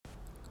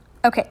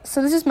Okay,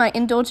 so this is my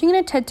Indulging in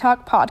a TED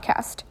Talk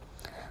podcast.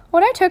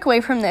 What I took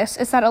away from this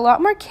is that a lot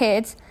more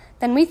kids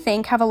than we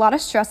think have a lot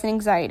of stress and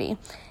anxiety,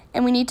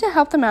 and we need to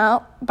help them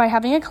out by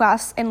having a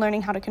class and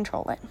learning how to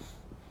control it.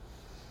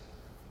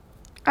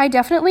 I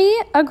definitely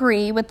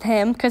agree with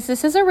him because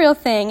this is a real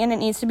thing and it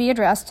needs to be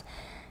addressed,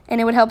 and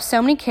it would help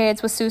so many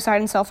kids with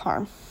suicide and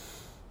self-harm.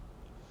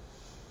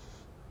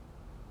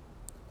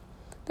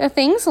 The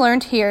things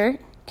learned here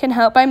can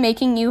help by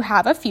making you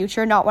have a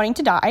future not wanting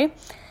to die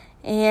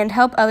and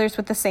help others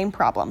with the same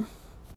problem.